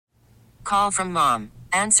call from mom.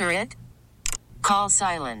 Answer it. Call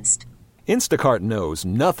silenced. Instacart knows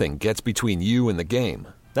nothing gets between you and the game.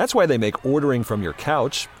 That's why they make ordering from your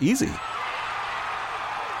couch easy.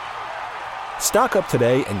 Stock up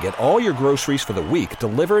today and get all your groceries for the week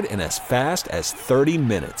delivered in as fast as 30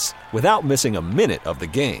 minutes without missing a minute of the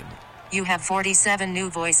game. You have 47 new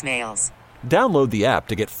voicemails. Download the app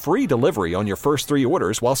to get free delivery on your first 3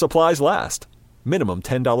 orders while supplies last. Minimum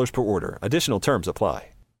 $10 per order. Additional terms apply.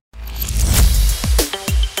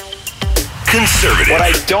 Conservative. What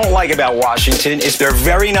I don't like about Washington is they're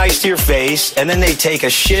very nice to your face, and then they take a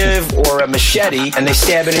shiv or a machete and they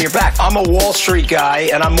stab it in your back. I'm a Wall Street guy,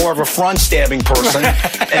 and I'm more of a front-stabbing person,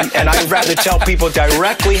 and I'd rather tell people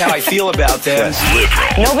directly how I feel about them.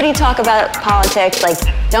 Liberal. Nobody talk about politics, like,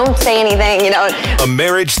 don't say anything, you know. A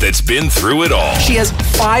marriage that's been through it all. She has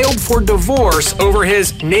filed for divorce over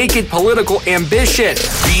his naked political ambition.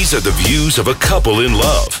 These are the views of a couple in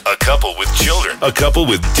love, a couple with children, a couple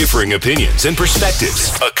with differing opinions and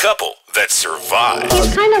perspectives, a couple that survived.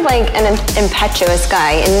 He's kind of like an impetuous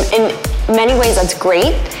guy. In many ways, that's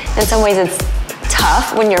great. In some ways, it's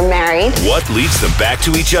tough when you're married. What leads them back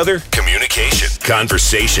to each other? Communication,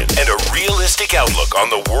 conversation, and a realistic outlook on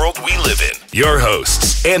the world we live in. Your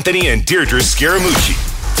hosts, Anthony and Deirdre Scaramucci.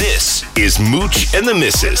 This is Mooch and the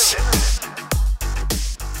Missus.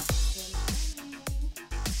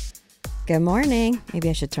 Good morning. Maybe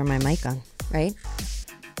I should turn my mic on, right?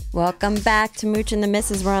 Welcome back to Mooch and the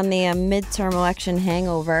Missus. We're on the midterm election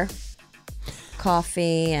hangover.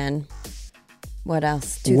 Coffee and what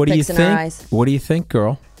else? Toothpicks in our eyes. What do you think,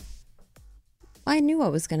 girl? I knew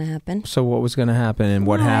what was going to happen. So what was going to happen and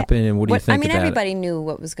what happened and what do you think about it? Everybody knew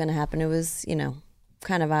what was going to happen. It was,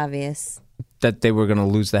 kind of obvious. That they were going to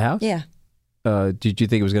lose the House? Yeah. Did you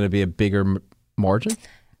think it was going to be a bigger margin?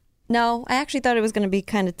 No, I actually thought it was going to be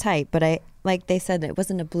kind of tight, but like they said, it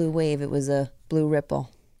wasn't a blue wave. It was a blue ripple.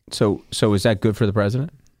 So is that good for the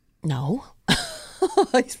president? No.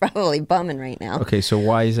 He's probably bumming right now. Okay, so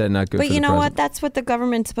why is that not good for the president? But you know what? That's what the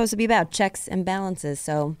government's supposed to be about, checks and balances.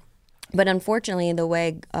 But unfortunately, the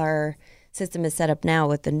way our system is set up now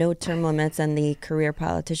with the no term limits and the career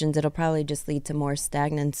politicians, it'll probably just lead to more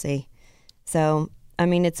stagnancy. So, I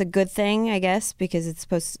mean, it's a good thing, I guess, because it's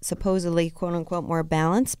supposedly, quote unquote, more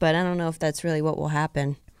balanced. But I don't know if that's really what will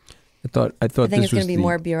happen. I think it's going to be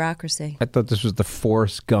more bureaucracy. I thought this was the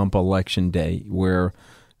Forrest Gump election day where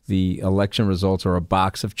the election results are a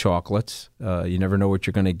box of chocolates. You never know what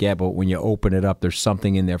you're going to get, but when you open it up, there's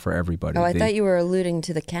something in there for everybody. Oh, I thought you were alluding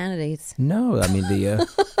to the candidates. No, I mean the...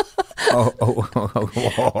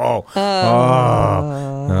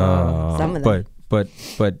 Some of them.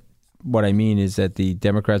 But what I mean is that the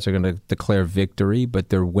Democrats are going to declare victory, but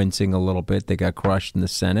they're wincing a little bit. They got crushed in the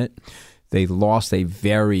Senate. They lost a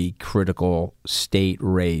very critical state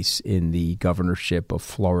race in the governorship of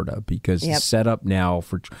Florida because the setup now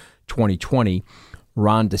for 2020,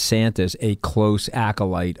 Ron DeSantis, a close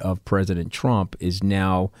acolyte of President Trump, is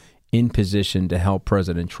now in position to help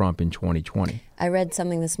President Trump in 2020. I read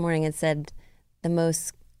something this morning. It said the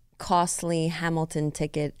most costly Hamilton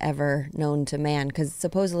ticket ever known to man because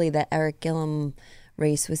supposedly the Eric Gillum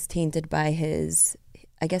race was tainted by his...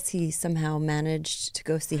 I guess he somehow managed to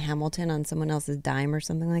go see Hamilton on someone else's dime or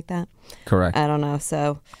something like that. Correct. I don't know.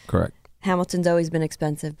 So correct. Hamilton's always been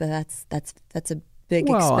expensive, but that's a big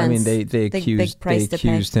expense. Well, I mean, they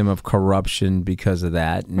accused him of corruption because of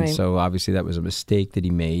that, and so obviously that was a mistake that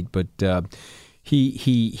he made. But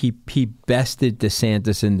he bested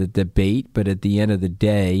DeSantis in the debate. But at the end of the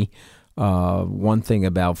day, one thing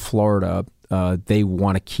about Florida, they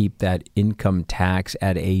want to keep that income tax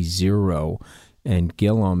at a 0. And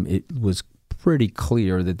Gillum, it was pretty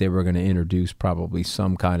clear that they were going to introduce probably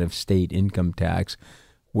some kind of state income tax,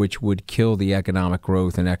 which would kill the economic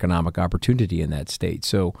growth and economic opportunity in that state.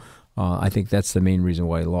 So I think that's the main reason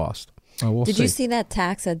why he lost. Did you see that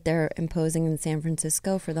tax that they're imposing in San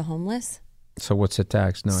Francisco for the homeless? So what's the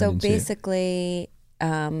tax? No, so basically,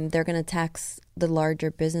 they're going to tax the larger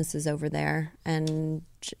businesses over there and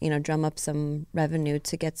drum up some revenue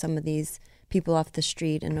to get some of these people off the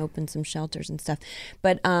street and open some shelters and stuff.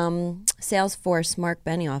 But Salesforce, Mark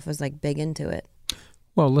Benioff was like big into it.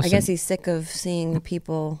 Well, listen, I guess he's sick of seeing the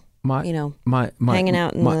people, hanging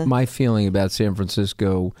out in my feeling about San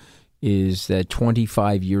Francisco is that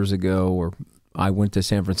 25 years ago, or I went to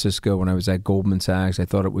San Francisco when I was at Goldman Sachs. I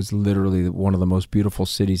thought it was literally one of the most beautiful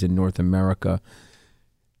cities in North America.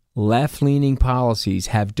 Left-leaning policies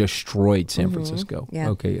have destroyed San Francisco. Yeah.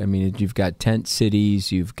 Okay, I mean, you've got tent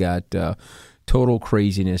cities, you've got total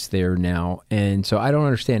craziness there now. And so I don't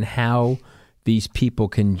understand how these people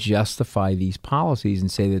can justify these policies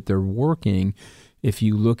and say that they're working if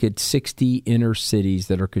you look at 60 inner cities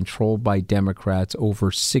that are controlled by Democrats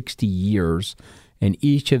over 60 years, and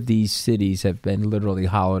each of these cities have been literally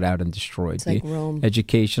hollowed out and destroyed. It's like Rome.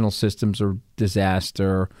 Educational systems are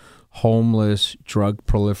disaster, homeless, drug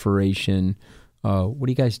proliferation. What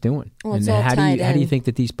are you guys doing? Well, and how do you think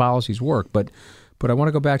that these policies work? But I want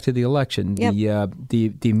to go back to the election. Yep.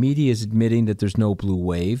 The media is admitting that there's no blue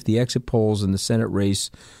wave. The exit polls in the Senate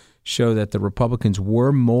race show that the Republicans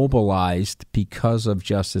were mobilized because of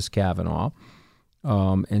Justice Kavanaugh.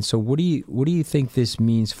 And so, what do you think this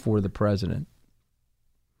means for the president?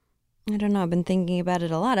 I don't know. I've been thinking about it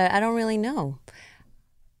a lot. I don't really know.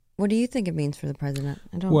 What do you think it means for the president?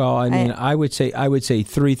 I would say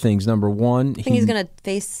three things. Number one, I think he's going to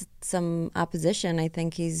face some opposition. I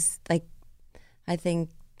think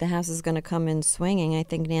the House is going to come in swinging. I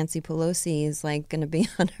think Nancy Pelosi is like going to be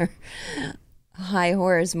on her high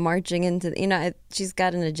horse marching into, she's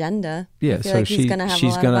got an agenda. Yeah, I feel like he's going to have a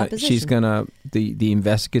lot of opposition. She's going to, the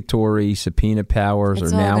investigatory subpoena powers are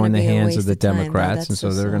now in the hands of the Democrats, and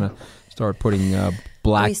so they're going to start putting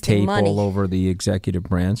black tape all over the executive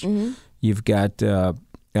branch. Mm-hmm. You've got a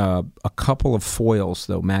couple of foils,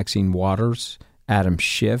 though: Maxine Waters, Adam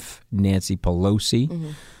Schiff, Nancy Pelosi.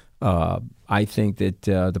 Mm-hmm. I think that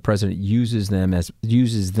the president uses them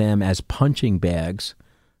as punching bags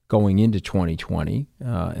going into 2020,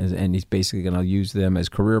 and he's basically going to use them as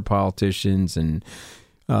career politicians and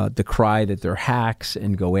decry that they're hacks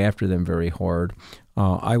and go after them very hard.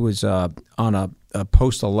 I was on a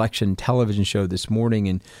post-election television show this morning,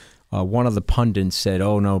 and one of the pundits said,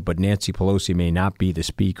 "Oh no, but Nancy Pelosi may not be the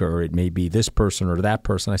speaker. It may be this person or that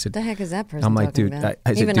person." I said, "The heck is that person?" I'm like, "Dude,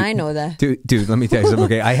 I know that." Dude, let me tell you something.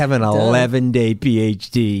 Okay, I have an 11-day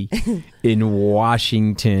Ph.D. in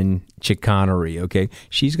Washington chicanery. Okay,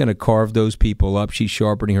 she's going to carve those people up. She's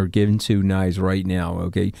sharpening her Ginsu knives right now.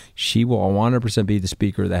 Okay, she will 100% be the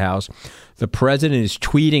Speaker of the House. The president is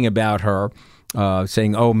tweeting about her.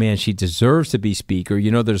 Saying, "Oh man, she deserves to be speaker."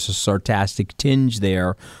 There's a sarcastic tinge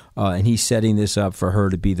there, and he's setting this up for her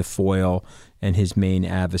to be the foil and his main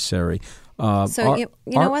adversary. You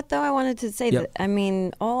know what though? I wanted to say that. I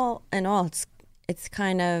mean, all in all, it's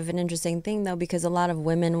kind of an interesting thing though, because a lot of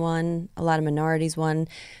women won, a lot of minorities won.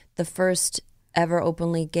 The first ever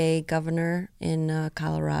openly gay governor in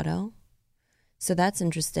Colorado, so that's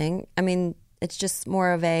interesting. I mean, it's just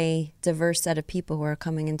more of a diverse set of people who are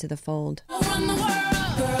coming into the fold.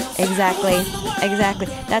 Exactly.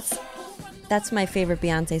 That's my favorite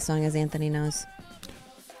Beyonce song, as Anthony knows.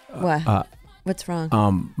 What? What's wrong?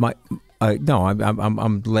 I'm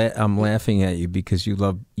laughing at you because you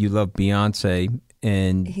love Beyonce,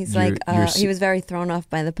 and he's he was very thrown off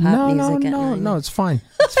by the pop music. No, it's fine.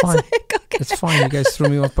 It's fine. Okay. It's fine. You guys threw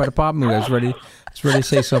me off by the pop music. I was ready to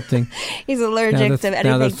say something. He's allergic to anything.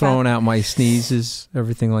 Now they're throwing out my sneezes,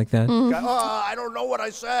 everything like that. Mm-hmm. I don't know what I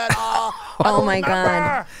said. Oh my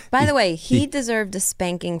God! By the way, he deserved a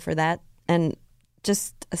spanking for that. And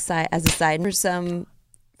just as a side for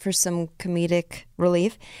some comedic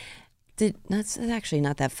relief, that's actually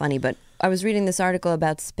not that funny. But I was reading this article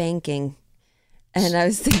about spanking, and I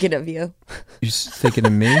was thinking of you. You're thinking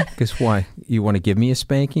of me? Because why? You want to give me a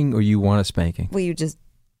spanking, or you want a spanking? Well, you deserve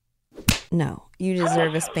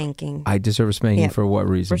a spanking. I deserve a spanking for what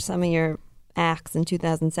reason? For some of your acts in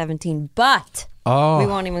 2017, but we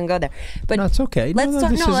won't even go there. But no, it's okay. This is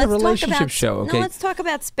a relationship show. Okay, let's talk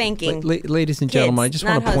about spanking. Ladies and gentlemen, I just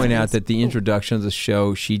want to point out that the introduction of the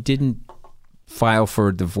show, she didn't file for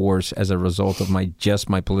a divorce as a result of my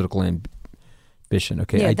political ambition.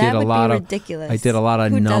 Okay, I did a lot of ridiculous. I did a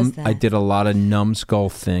lot of numbskull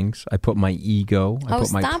things. I put my ego, I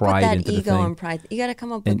put my pride into the thing. Stop with that ego and pride. You got to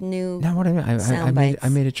come up with new. No, what I mean, I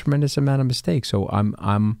made a tremendous amount of mistakes. So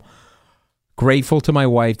I'm grateful to my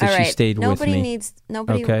wife that she stayed with me.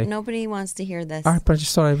 Nobody wants to hear this. All right, but I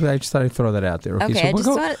just thought I'd throw that out there. Okay, I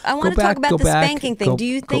want to talk about the spanking thing.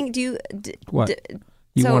 What?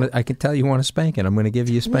 I can tell you want a spanking. I'm going to give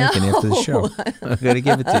you a spanking after the show. I'm going to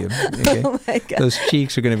give it to you. Okay? Oh my God. Those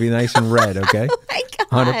cheeks are going to be nice and red, okay? Oh my God.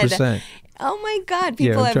 100%. Oh my God,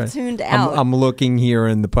 people have tuned out. I'm looking here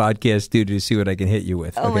in the podcast studio to see what I can hit you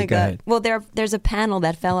with. Oh my God. Go ahead. Well, there's a panel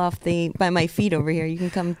that fell off by my feet over here. You can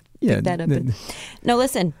come pick that up. No,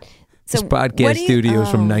 listen. So this podcast studio is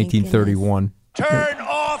from 1931. Turn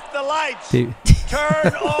off the lights.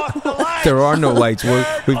 Turn off the lights. There are no lights.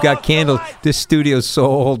 We've got candles. This studio's so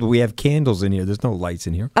old, we have candles in here. There's no lights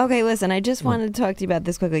in here. Okay, listen, I just wanted to talk to you about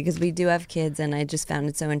this quickly because we do have kids, and I just found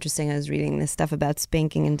it so interesting. I was reading this stuff about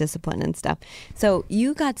spanking and discipline and stuff. So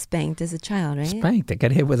you got spanked as a child, right? Spanked. I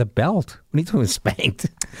got hit with a belt. What are you doing with spanked?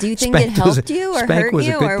 Do you think it helped you or hurt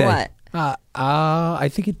you or what? I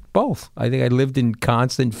think both. I think I lived in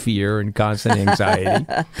constant fear and constant anxiety.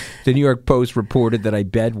 The New York Post reported that I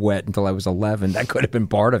bed wet until I was 11. That could have been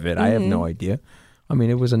part of it. I have no idea. I mean,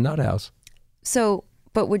 it was a nut house. So,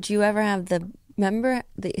 but would you ever have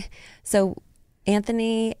so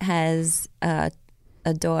Anthony has a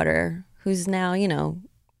daughter who's now,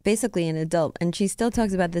 basically an adult, and she still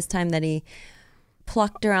talks about this time that he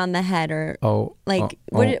plucked her on the head, or what did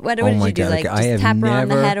you do? Like, just tap her on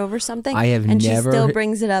the head over something? And she still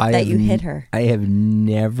brings it up that you hit her. I have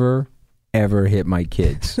never, ever hit my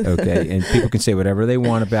kids, okay? And people can say whatever they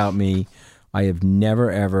want about me. I have never,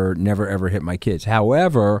 ever hit my kids.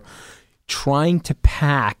 However, trying to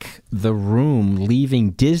pack the room,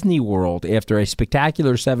 leaving Disney World after a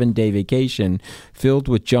spectacular 7-day vacation filled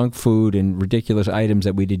with junk food and ridiculous items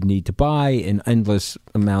that we didn't need to buy and endless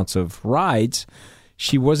amounts of rides,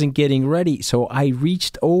 she wasn't getting ready. So I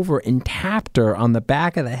reached over and tapped her on the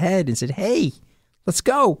back of the head and said, "Hey, let's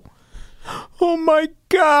go." "Oh my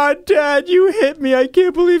God, Dad, you hit me. I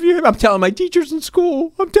can't believe you hit me." I'm telling my teachers in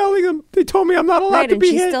school. I'm telling them. They told me I'm not allowed to be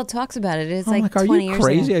hit. And she still talks about it. It's like are 20 you years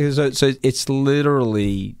crazy? ago. So it's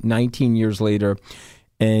literally 19 years later,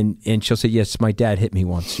 and she'll say, "Yes, my dad hit me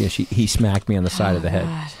once. Yeah, he smacked me on the side of the head."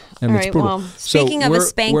 I mean, all right, well, speaking of a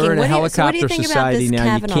spanking, we're in a helicopter what do you think society about this now.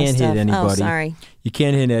 Kavanaugh You can't stuff? hit anybody. Oh, sorry. You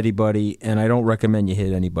can't hit anybody, and I don't recommend you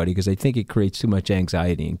hit anybody because I think it creates too much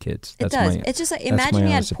anxiety in kids. It does. It's just like, imagine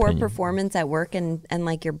you had poor performance at work and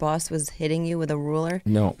like your boss was hitting you with a ruler.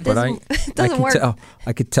 No, but it doesn't work.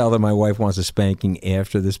 I could tell that my wife wants a spanking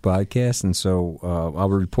after this podcast, and so I'll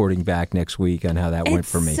be reporting back next week on how that went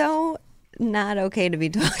for me. It's so not okay to be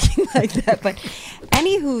talking like that, but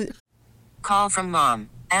anywho. Call from mom.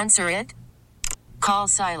 Answer it. Call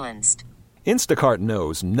silenced. Instacart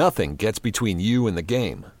knows nothing gets between you and the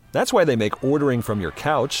game. That's why they make ordering from your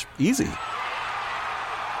couch easy.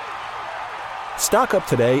 Stock up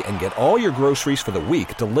today and get all your groceries for the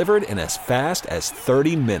week delivered in as fast as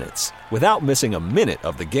 30 minutes without missing a minute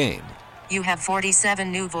of the game. You have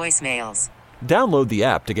 47 new voicemails. Download the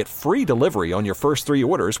app to get free delivery on your first 3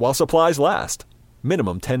 orders while supplies last.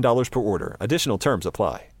 Minimum $10 per order. Additional terms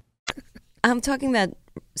apply. I'm talking about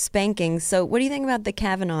spanking. So what do you think about the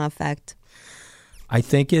Kavanaugh effect? I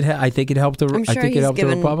think it helped the. I'm sure I think it helped the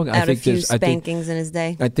Republicans. Out a few spankings in his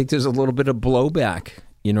day. I think there's a little bit of blowback.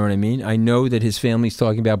 You know what I mean? I know that his family's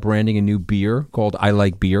talking about branding a new beer called "I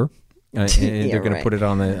Like Beer," and they're going to put it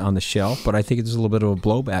on the shelf. But I think there's a little bit of a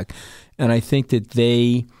blowback, and I think that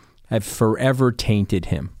they have forever tainted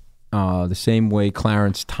him, the same way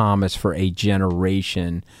Clarence Thomas for a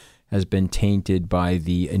generation has been tainted by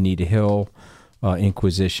the Anita Hill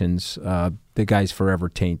inquisitions. The guy's forever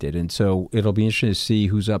tainted. And so it'll be interesting to see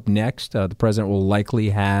who's up next. The president will likely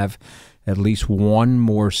have at least one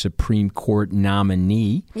more Supreme Court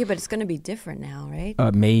nominee. Yeah, but it's going to be different now, right?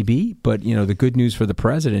 Maybe. But, the good news for the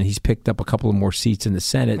president, he's picked up a couple of more seats in the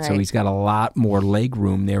Senate, right. So he's got a lot more leg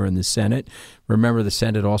room there in the Senate. Remember, the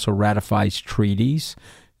Senate also ratifies treaties.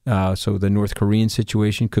 So the North Korean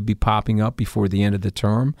situation could be popping up before the end of the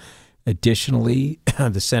term. Additionally,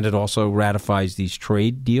 the Senate also ratifies these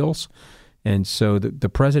trade deals. And so the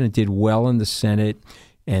president did well in the Senate,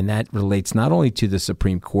 and that relates not only to the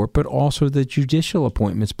Supreme Court, but also the judicial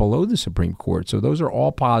appointments below the Supreme Court. So those are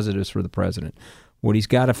all positives for the president. What he's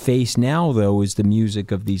got to face now, though, is the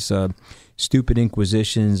music of these stupid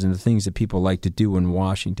inquisitions and the things that people like to do in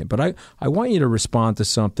Washington. But I want you to respond to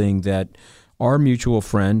something that our mutual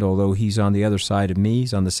friend, although he's on the other side of me,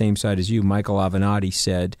 he's on the same side as you, Michael Avenatti,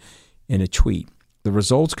 said in a tweet. The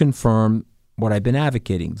results confirm what I've been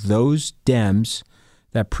advocating. Those Dems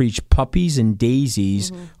that preach puppies and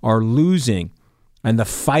daisies are losing, and the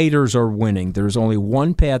fighters are winning. There's only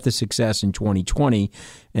one path to success in 2020,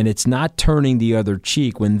 and it's not turning the other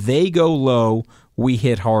cheek. When they go low, we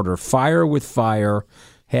hit harder. Fire with fire.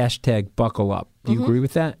 Hashtag buckle up. Do you agree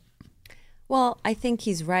with that? Well, I think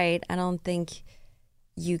he's right. I don't think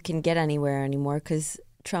you can get anywhere anymore because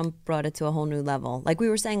Trump brought it to a whole new level. Like we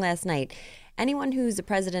were saying last night, anyone who's the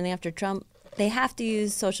president after Trump, they have to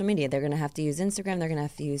use social media. They're going to have to use Instagram. They're going to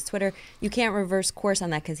have to use Twitter. You can't reverse course on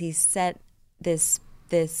that because he's set this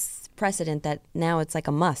precedent that now it's like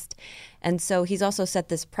a must. And so he's also set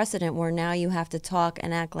this precedent where now you have to talk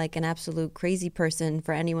and act like an absolute crazy person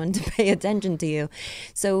for anyone to pay attention to you.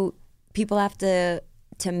 So people have to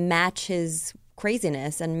match his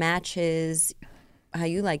craziness and match his, how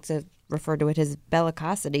you like to refer to it, his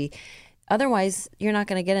bellicosity. Otherwise, you're not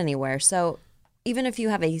going to get anywhere. So even if you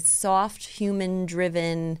have a soft,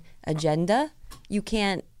 human-driven agenda, you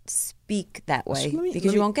can't speak that way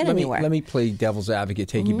because you won't get anywhere. Let me play devil's advocate,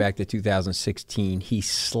 take you back to 2016. He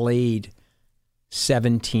slayed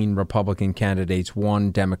 17 Republican candidates,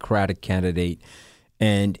 1 Democratic candidate.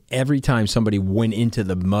 And every time somebody went into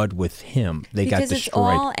the mud with him, they got destroyed. Because it's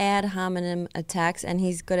all ad hominem attacks, and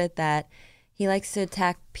he's good at that. He likes to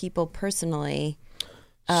attack people personally.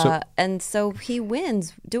 And so he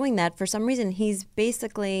wins doing that for some reason. He's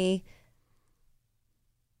basically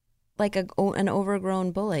like an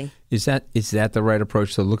overgrown bully. Is that the right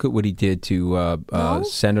approach? So look at what he did to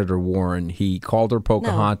Senator Warren. He called her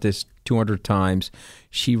Pocahontas 200 times.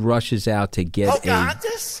 She rushes out to get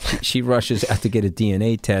she rushes out to get a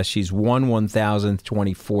DNA test. She's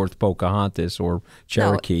 1/1024th Pocahontas or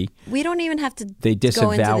Cherokee. No, we don't even have to they disavow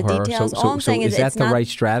go into the her. details. All I'm saying is that the right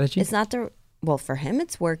strategy? It's not the well, for him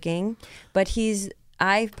it's working, but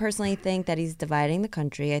I personally think that he's dividing the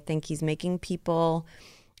country. I think he's making people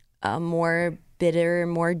more bitter,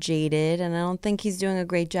 more jaded, and I don't think he's doing a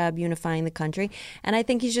great job unifying the country. And I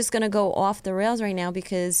think he's just going to go off the rails right now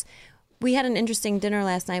because we had an interesting dinner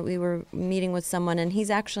last night. We were meeting with someone, and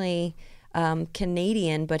he's actually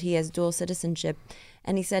Canadian, but he has dual citizenship.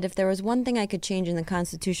 And he said, if there was one thing I could change in the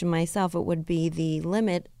Constitution myself, it would be the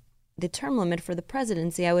term limit for the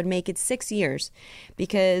presidency. I would make it 6 years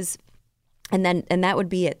because... And that would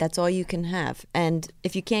be it. That's all you can have. And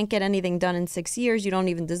if you can't get anything done in 6 years, you don't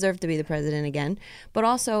even deserve to be the president again. But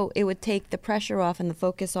also, it would take the pressure off and the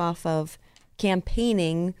focus off of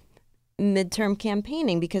campaigning, midterm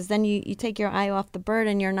campaigning, because then you take your eye off the bird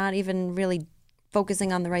and you're not even really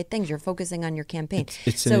focusing on the right things. You're focusing on your campaign.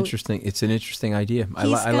 It's an interesting idea. I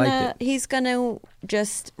like it. He's going to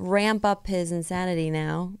just ramp up his insanity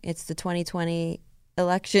now. It's the 2020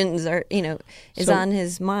 elections is on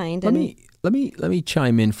his mind. Let me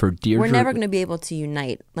chime in for Deirdre. We're never going to be able to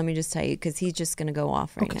unite. Let me just tell you, because he's just going to go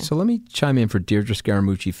off right now. So let me chime in for Deirdre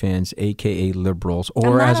Scaramucci fans, aka liberals,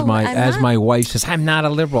 or as my wife says, I'm not a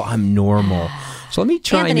liberal. I'm normal. So let me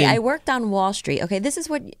chime in. Anthony, I worked on Wall Street. Okay, this is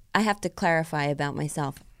what I have to clarify about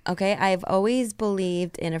myself. Okay, I've always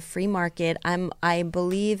believed in a free market. I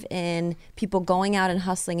believe in people going out and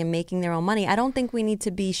hustling and making their own money. I don't think we need to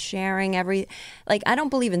be sharing I don't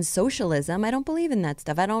believe in socialism. I don't believe in that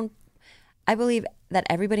stuff. I believe that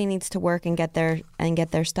everybody needs to work and get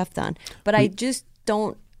their stuff done. But I just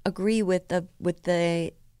don't agree with the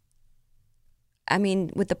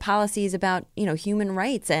policies about human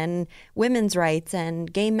rights and women's rights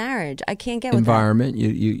and gay marriage. I can't get with environment. That.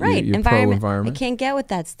 You're pro-environment. I can't get with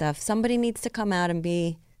that stuff. Somebody needs to come out and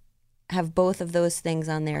have both of those things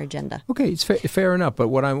on their agenda. Okay, it's fair enough. But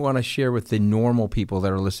what I want to share with the normal people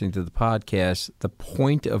that are listening to the podcast, the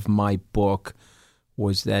point of my book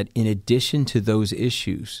was that in addition to those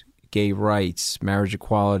issues, gay rights, marriage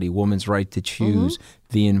equality, women's right to choose,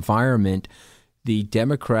 the environment, the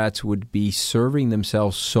Democrats would be serving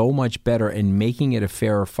themselves so much better and making it a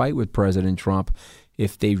fairer fight with President Trump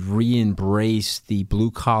if they re-embrace the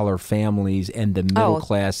blue-collar families and the middle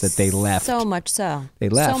class that they left. So much so. They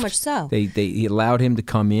left. So much so. They allowed him to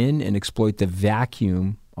come in and exploit the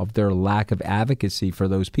vacuum of their lack of advocacy for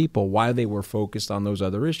those people while they were focused on those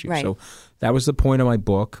other issues. Right. So that was the point of my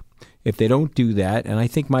book. If they don't do that, and I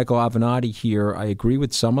think Michael Avenatti here, I agree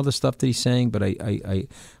with some of the stuff that he's saying, but I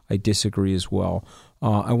disagree as well.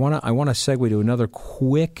 I want to segue to another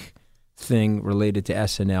quick thing related to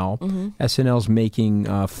SNL. SNL's making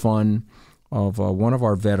fun of one of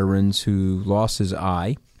our veterans who lost his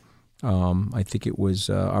eye. I think it was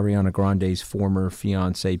Ariana Grande's former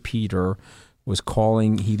fiance, Peter, was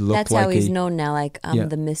calling. He looked That's like how he's known now.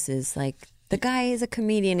 The missus. The guy is a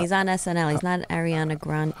comedian. He's on SNL. He's not Ariana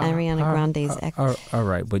Grande's ex. All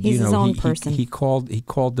right, but he's his own person. He called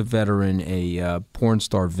the veteran a porn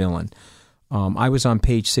star villain. I was on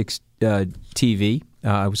Page 6 TV.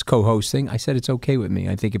 I was co-hosting. I said it's okay with me.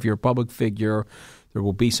 I think if you're a public figure, there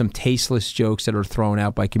will be some tasteless jokes that are thrown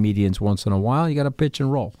out by comedians once in a while. You got to pitch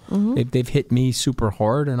and roll. They've hit me super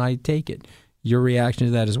hard, and I take it. Your reaction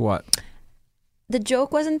to that is what? The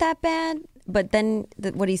joke wasn't that bad, but then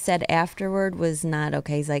what he said afterward was not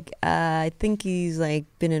okay. He's like, I think he's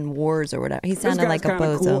been in wars or whatever. He sounded like a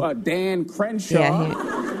bozo. Cool. Dan Crenshaw.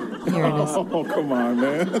 Yeah, here it is. Oh, come on,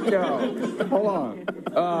 man. Yo, hold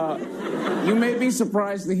on. You may be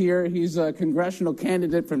surprised to hear he's a congressional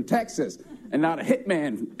candidate from Texas and not a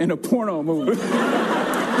hitman in a porno movie. It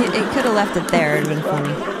could have left it there. It would have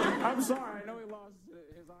been funny. I'm sorry. I know he lost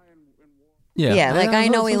his eye in war. Yeah, I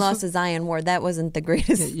know he lost his eye in war. That wasn't the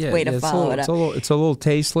greatest way to follow it up. It's a little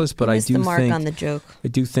tasteless, but I do think the mark think on the joke. I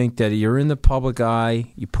do think that you're in the public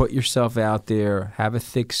eye. You put yourself out there, have a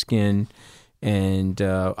thick skin, and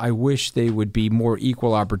I wish they would be more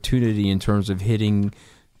equal opportunity in terms of hitting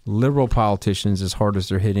liberal politicians as hard as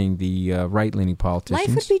they're hitting the right-leaning politicians.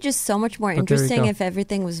 Life would be just so much more interesting if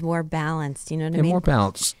everything was more balanced. You know what I mean? More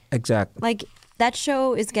balanced, exactly. Like, that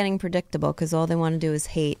show is getting predictable because all they want to do is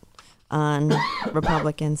hate on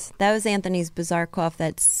Republicans. That was Anthony's bizarre cough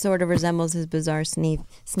that sort of resembles his bizarre sneeze.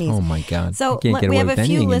 Oh, my God. So we have a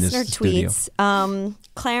few listener tweets.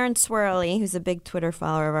 Clarence Swirly, who's a big Twitter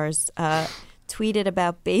follower of ours, tweeted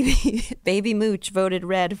about baby Mooch voted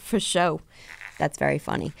red for show. That's very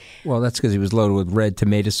funny. Well, that's because he was loaded with red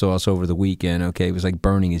tomato sauce over the weekend. Okay, it was like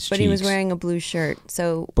burning his cheeks. But he was wearing a blue shirt.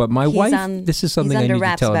 But my wife, this is something I need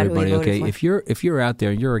to tell everybody. Okay, if you're out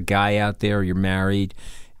there, you're a guy out there, you're married,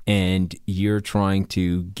 and you're trying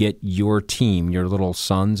to get your team, your little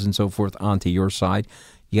sons and so forth, onto your side,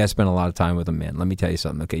 you got to spend a lot of time with them, man. Let me tell you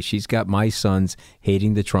something. Okay, she's got my sons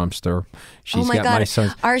hating the Trumpster. She's got my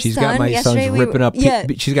sons. She's got my sons ripping up.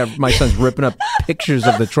 She's got my sons ripping up pictures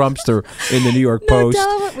of the Trumpster in the New York Post.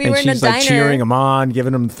 And she's like cheering them on,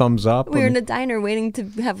 giving them thumbs up. We were in a diner waiting to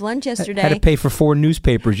have lunch yesterday. I had to pay for 4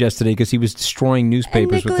 newspapers yesterday because he was destroying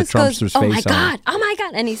newspapers with the Trumpster's face on it. Oh my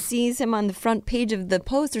God! And he sees him on the front page of the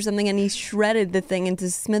Post or something, and he shredded the thing into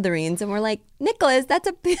smithereens. And we're like, Nicholas, that's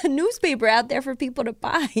a newspaper out there for people to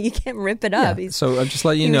buy. You can't rip it up. So I'm just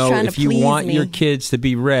letting you know, if you want your kids to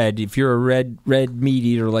be red, if you're a red meat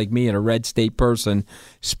eater like me and a red state person,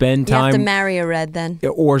 spend time. You have to marry a red then,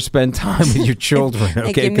 or spend time with your children.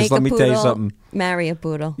 Okay, because let me tell you something. Marry a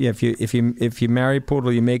poodle. Yeah, if you marry a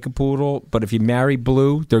poodle, you make a poodle. But if you marry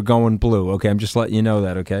blue, they're going blue. Okay, I'm just letting you know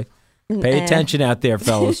that. Okay, pay attention out there,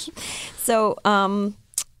 fellas. So,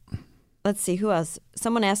 let's see, who else?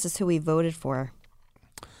 Someone asked us who we voted for.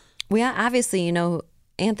 We obviously,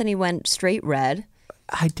 Anthony went straight red.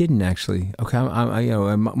 I didn't actually. Okay,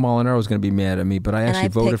 Molinaro was going to be mad at me, but I actually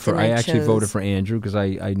voted for. I actually voted for Andrew because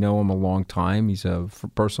I know him a long time. He's a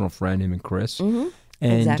personal friend, him and Chris. Mm-hmm.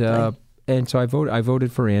 And exactly. And so I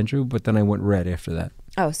voted for Andrew, but then I went red after that.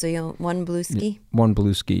 Oh, so you one blue ski? One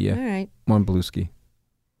blue ski, yeah. All right. One blue ski.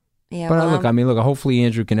 Yeah, but look, hopefully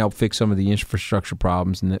Andrew can help fix some of the infrastructure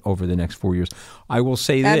problems over the next 4 years. I will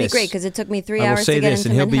say That'd this. That'd be great because it took me 3 hours to get into Manhattan. I will say this,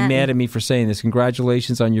 and he'll be mad at me for saying this.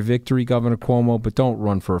 Congratulations on your victory, Governor Cuomo, but don't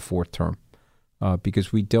run for a 4th term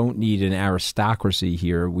because we don't need an aristocracy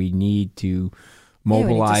here. We need to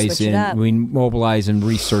mobilize and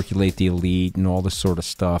recirculate the elite and all this sort of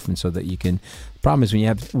stuff, and so that you can. The problem is when you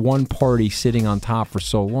have one party sitting on top for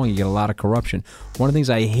so long, you get a lot of corruption. One of the things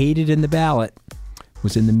I hated in the ballot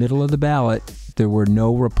was in the middle of the ballot, there were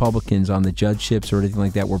no Republicans on the judgeships or anything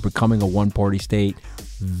like that. We're becoming a one-party state.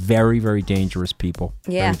 Very, very dangerous people.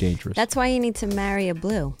 Yeah, very dangerous. That's why you need to marry a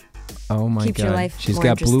blue. Oh, my Keeps God. Your life She's more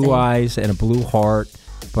got blue eyes and a blue heart,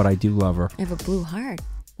 but I do love her. I have a blue heart.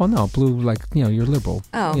 Well, no, blue, like, you're liberal.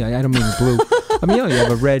 Oh. Yeah, I don't mean blue. I mean, you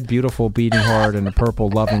have a red, beautiful, beating heart and a purple,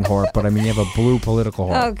 loving heart, but I mean, you have a blue political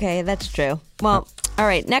heart. Okay, that's true. Well, all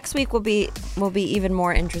right, next week will be even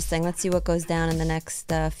more interesting. Let's see what goes down in the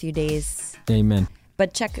next few days. Amen.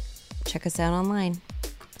 But check us out online.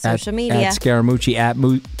 Social media. At Scaramucci, at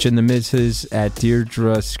Mooch and the Misses, at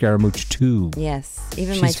Deidre Scaramouche 2. Yes.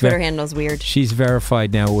 Even my Twitter handle's weird. She's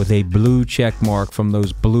verified now with a blue check mark from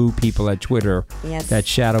those blue people at Twitter that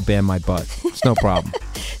shadow ban my butt. It's no problem.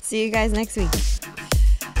 See you guys next week.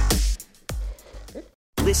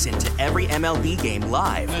 Listen to every MLB game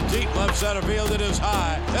live. In the deep left center field, it is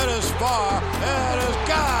high, it is far, it is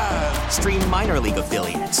gone. Stream minor league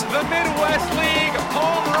affiliates. The Midwest League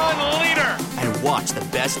home run leader. And watch the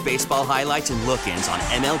best baseball highlights and look-ins on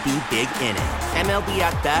MLB Big Inning. MLB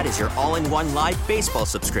At Bat is your all-in-one live baseball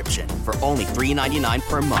subscription for only $3.99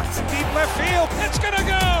 per month. Deep left field, it's gonna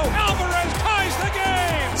go. Alvarez ties the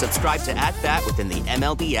game. Subscribe to At Bat within the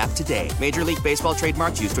MLB app today. Major League Baseball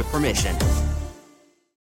trademarks used with permission.